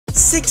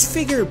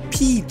Six-figure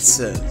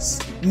pizzas,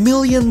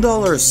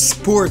 million-dollar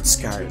sports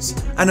cars,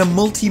 and a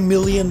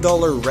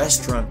multi-million-dollar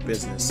restaurant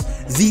business.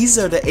 These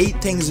are the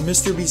 8 things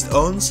MrBeast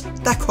owns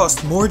that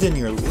cost more than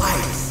your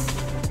life.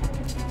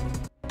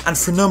 And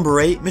for number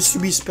 8,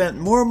 MrBeast spent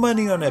more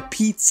money on a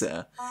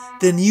pizza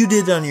than you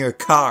did on your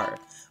car.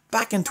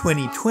 Back in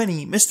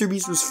 2020,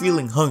 MrBeast was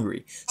feeling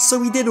hungry,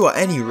 so he did what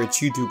any rich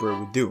YouTuber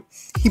would do.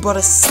 He bought a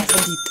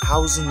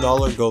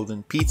 $70,000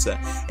 golden pizza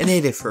and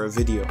ate it for a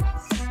video.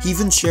 He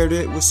even shared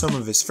it with some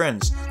of his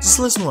friends. Just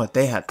listen to what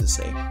they had to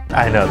say.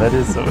 I know, that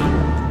is so...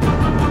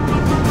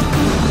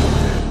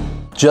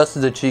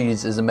 Just the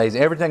cheese is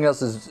amazing. Everything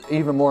else is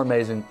even more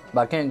amazing,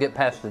 but I can't get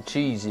past the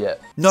cheese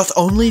yet. Not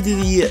only did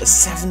he eat a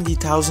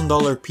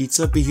 $70,000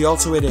 pizza, but he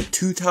also ate a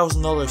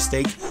 $2,000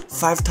 steak,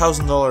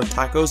 $5,000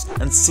 tacos,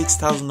 and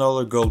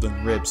 $6,000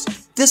 golden ribs.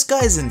 This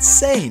guy is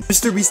insane!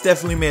 MrBeast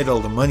definitely made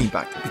all the money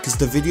back, because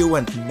the video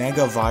went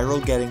mega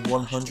viral, getting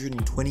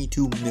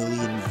 122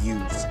 million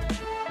views.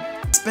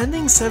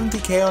 Spending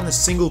 70k on a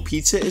single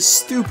pizza is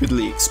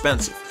stupidly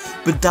expensive,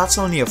 but that's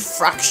only a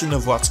fraction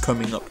of what's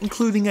coming up,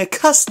 including a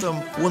custom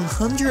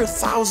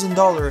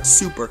 $100,000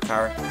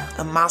 supercar,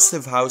 a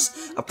massive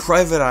house, a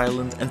private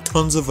island, and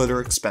tons of other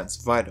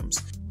expensive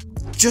items.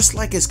 Just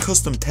like his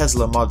custom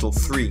Tesla Model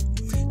 3,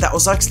 that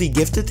was actually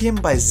gifted to him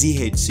by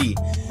ZHC.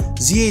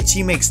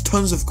 ZHC makes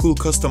tons of cool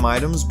custom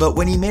items, but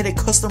when he made a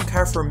custom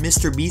car for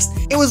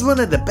MrBeast, it was one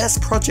of the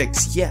best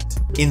projects yet.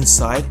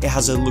 Inside, it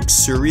has a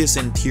luxurious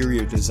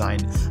interior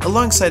design,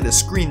 alongside a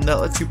screen that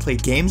lets you play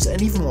games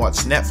and even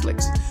watch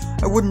Netflix.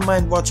 I wouldn't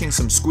mind watching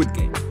some Squid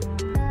Game.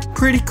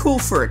 Pretty cool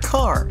for a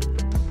car.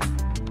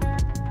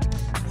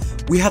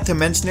 We had to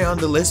mention it on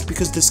the list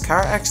because this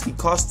car actually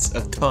costs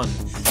a ton,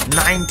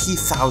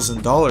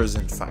 $90,000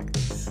 in fact.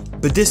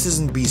 But this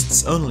isn't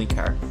Beast's only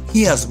car,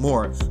 he has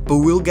more, but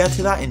we'll get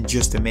to that in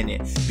just a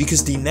minute,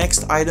 because the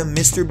next item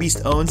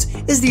MrBeast owns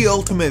is the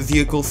ultimate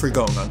vehicle for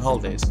going on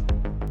holidays.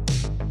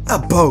 A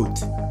boat!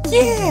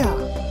 Yeah!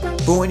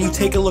 But when you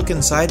take a look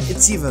inside,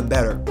 it's even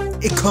better.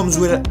 It comes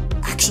with a...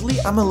 Actually,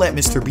 I'm gonna let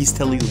MrBeast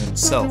tell you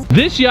himself.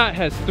 This yacht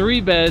has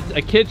 3 beds,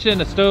 a kitchen,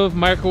 a stove,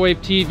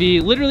 microwave,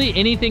 TV, literally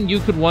anything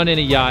you could want in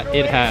a yacht,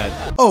 it has.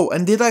 Oh,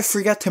 and did I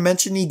forget to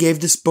mention he gave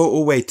this boat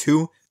away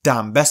too?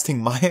 Damn, best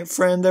thing my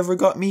friend ever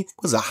got me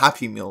was a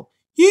Happy Meal.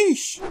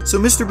 Yeesh! So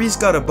MrBeast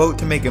got a boat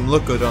to make him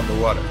look good on the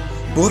water.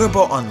 But what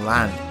about on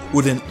land?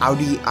 Would an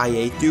Audi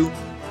i8 do?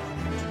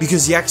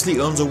 Because he actually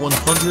owns a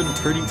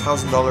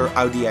 $130,000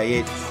 Audi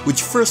i8,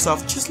 which first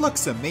off just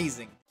looks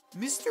amazing.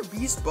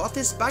 MrBeast bought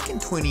this back in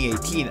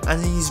 2018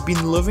 and he's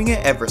been loving it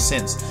ever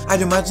since.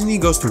 I'd imagine he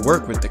goes to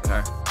work with the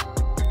car.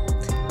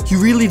 He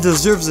really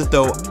deserves it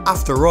though,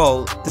 after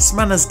all, this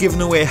man has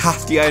given away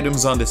half the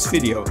items on this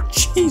video.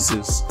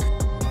 Jesus.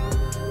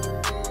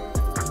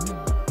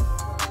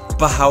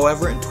 But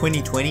however, in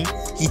 2020,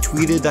 he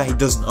tweeted that he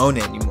doesn't own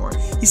it anymore.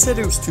 He said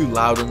it was too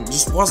loud and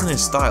just wasn't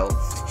his style.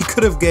 He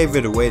could have gave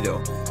it away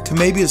though, to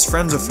maybe his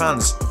friends or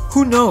fans,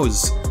 who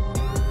knows?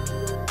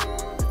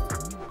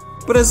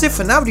 But as if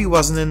an Audi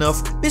wasn't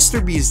enough,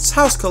 MrBeast's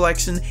house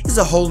collection is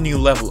a whole new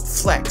level of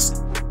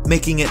flex,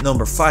 making it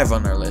number 5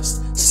 on our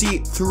list. See,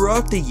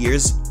 throughout the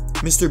years,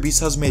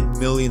 MrBeast has made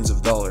millions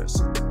of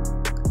dollars.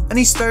 And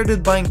he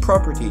started buying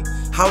property,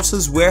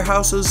 houses,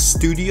 warehouses,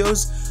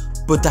 studios,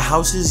 but the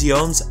houses he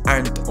owns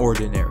aren't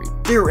ordinary.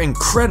 They're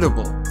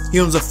incredible. He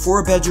owns a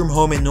 4-bedroom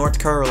home in North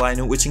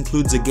Carolina which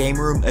includes a game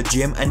room, a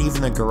gym, and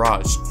even a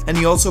garage. And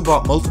he also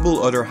bought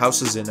multiple other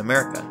houses in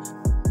America.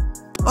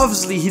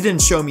 Obviously he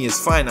didn't show me his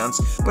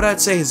finance, but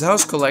I'd say his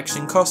house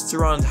collection costs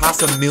around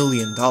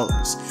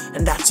 $500,000,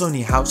 and that's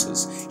only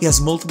houses. He has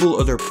multiple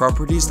other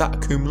properties that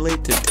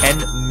accumulate to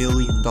 $10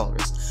 million.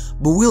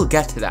 But we'll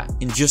get to that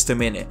in just a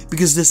minute,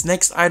 because this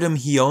next item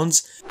he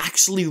owns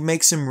actually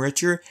makes him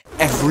richer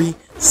every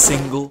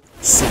single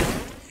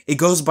second. It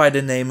goes by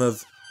the name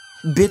of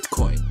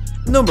Bitcoin,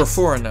 number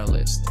 4 on our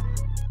list.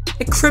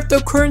 A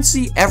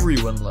cryptocurrency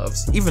everyone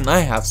loves, even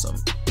I have some.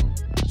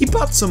 He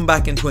bought some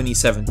back in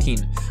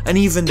 2017, and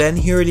even then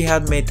he already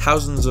had made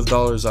thousands of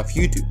dollars off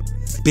YouTube.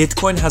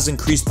 Bitcoin has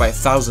increased by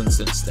thousands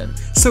since then,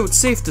 so it's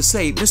safe to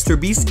say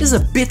MrBeast is a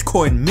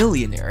Bitcoin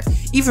millionaire.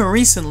 Even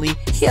recently,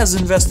 he has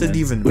invested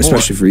even more.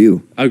 Especially for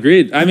you.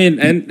 Agreed. I mean,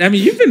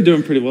 you've been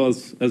doing pretty well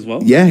as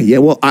well. Yeah.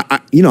 Well, I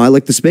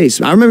like the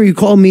space. I remember you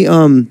called me,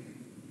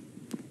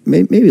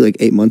 maybe like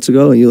 8 months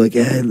ago, and you're like,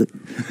 yeah,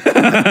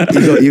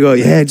 you go,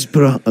 yeah, just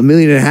put $1.5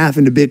 million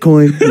into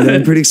Bitcoin. You know,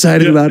 I'm pretty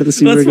excited about it to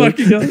see where it goes.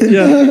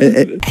 Yeah.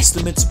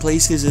 Estimates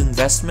place his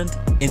investment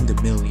in the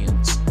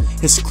millions.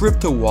 His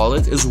crypto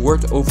wallet is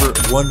worth over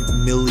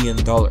 $1 million.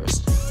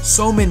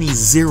 So many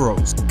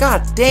zeros.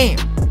 God damn.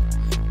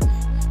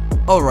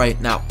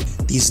 Alright, now,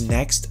 these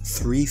next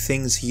 3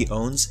 things he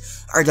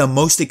owns are the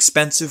most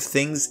expensive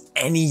things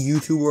any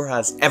YouTuber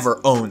has ever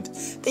owned.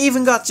 They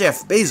even got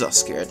Jeff Bezos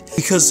scared,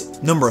 because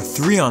number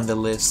 3 on the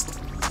list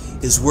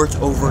is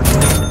worth over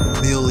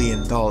 $10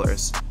 million.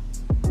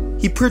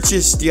 He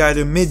purchased the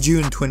item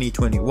mid-June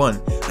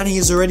 2021, and he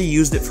has already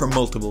used it for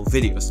multiple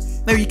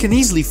videos. Now you can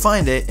easily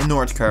find it in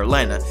North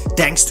Carolina,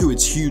 thanks to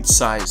its huge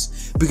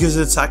size, because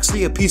it's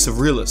actually a piece of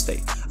real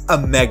estate, a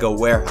mega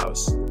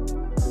warehouse.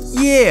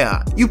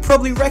 Yeah, you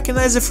probably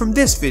recognize it from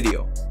this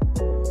video.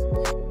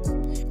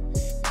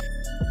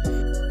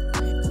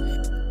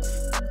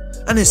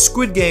 And his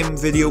Squid Game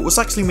video was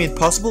actually made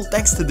possible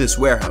thanks to this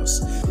warehouse.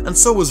 And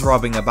so was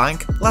robbing a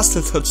bank, last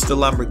to touch the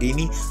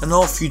Lamborghini, and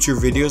all future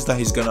videos that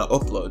he's gonna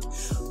upload.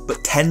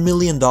 But $10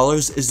 million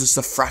is just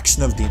a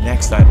fraction of the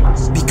next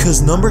items,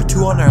 because number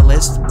 2 on our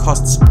list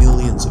costs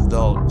millions of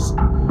dollars.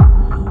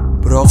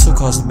 But it also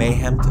caused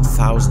mayhem to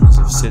thousands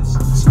of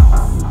citizens.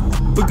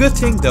 But good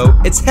thing though,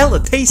 it's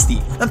hella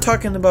tasty. I'm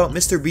talking about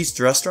MrBeast's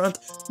restaurant,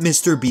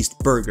 MrBeast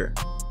Burger.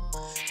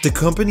 The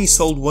company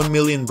sold 1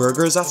 million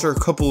burgers after a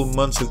couple of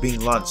months of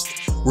being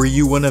launched. Were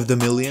you one of the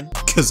million?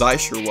 Cause I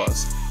sure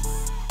was.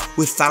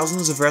 With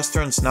thousands of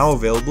restaurants now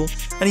available,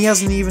 and he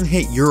hasn't even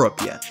hit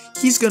Europe yet,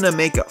 he's gonna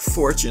make a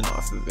fortune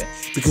off of it.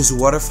 Because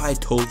what if I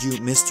told you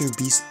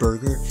MrBeast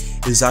Burger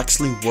is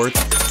actually worth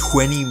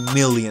 $20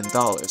 million?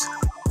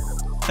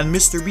 And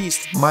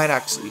MrBeast might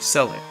actually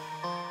sell it.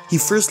 He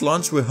first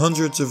launched with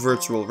hundreds of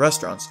virtual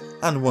restaurants,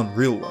 and one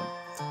real one.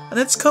 And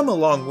it's come a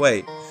long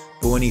way,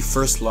 but when he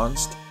first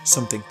launched,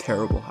 something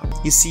terrible happened.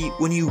 You see,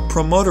 when you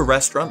promote a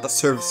restaurant that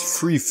serves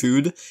free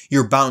food,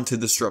 you're bound to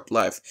disrupt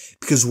life.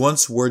 Because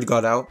once word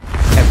got out,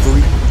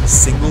 every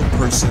single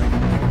person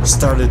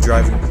started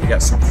driving to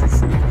get some free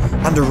food.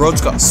 And the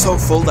roads got so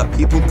full that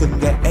people couldn't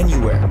get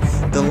anywhere.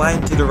 The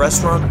line to the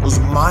restaurant was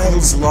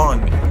miles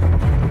long.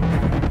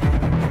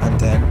 And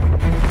then,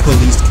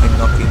 police came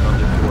knocking on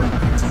the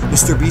door.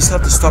 MrBeast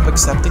had to stop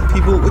accepting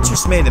people, which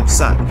just made him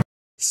sad.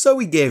 So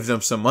he gave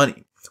them some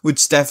money,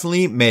 which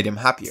definitely made him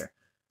happier.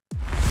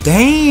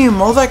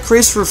 Damn, all that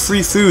craze for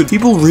free food.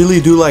 People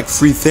really do like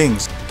free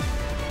things.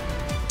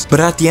 But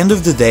at the end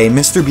of the day,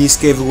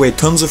 MrBeast gave away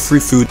tons of free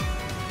food,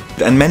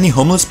 and many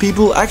homeless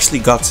people actually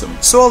got some.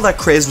 So all that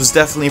craze was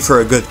definitely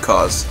for a good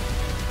cause.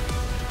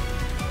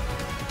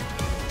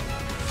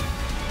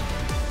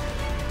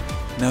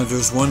 Now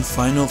there's one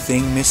final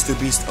thing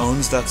MrBeast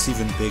owns that's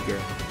even bigger.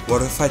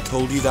 What if I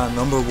told you that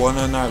number 1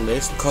 on our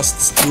list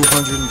costs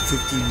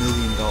 $250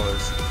 million?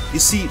 You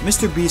see,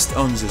 MrBeast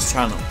owns his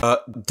channel.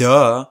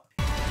 Duh.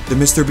 The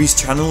MrBeast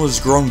channel is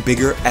growing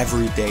bigger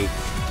every day.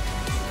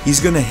 He's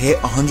gonna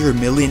hit 100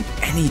 million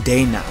any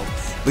day now,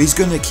 but he's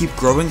gonna keep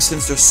growing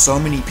since there's so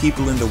many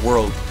people in the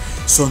world.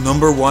 So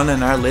number 1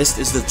 on our list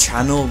is the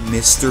channel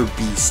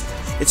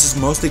MrBeast. It's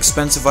his most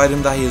expensive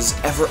item that he has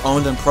ever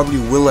owned and probably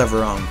will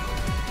ever own.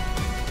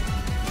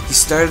 He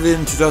started it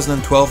in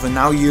 2012 and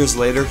now years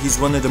later he's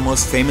one of the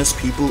most famous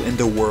people in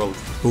the world.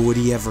 But would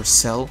he ever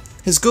sell?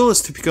 His goal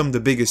is to become the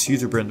biggest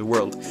YouTuber in the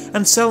world,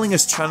 and selling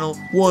his channel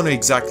won't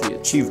exactly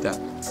achieve that.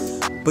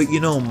 But you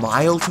know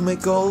my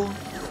ultimate goal?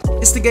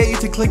 Is to get you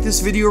to click this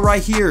video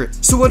right here.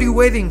 So what are you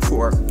waiting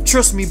for?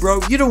 Trust me bro,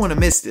 you don't want to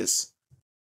miss this.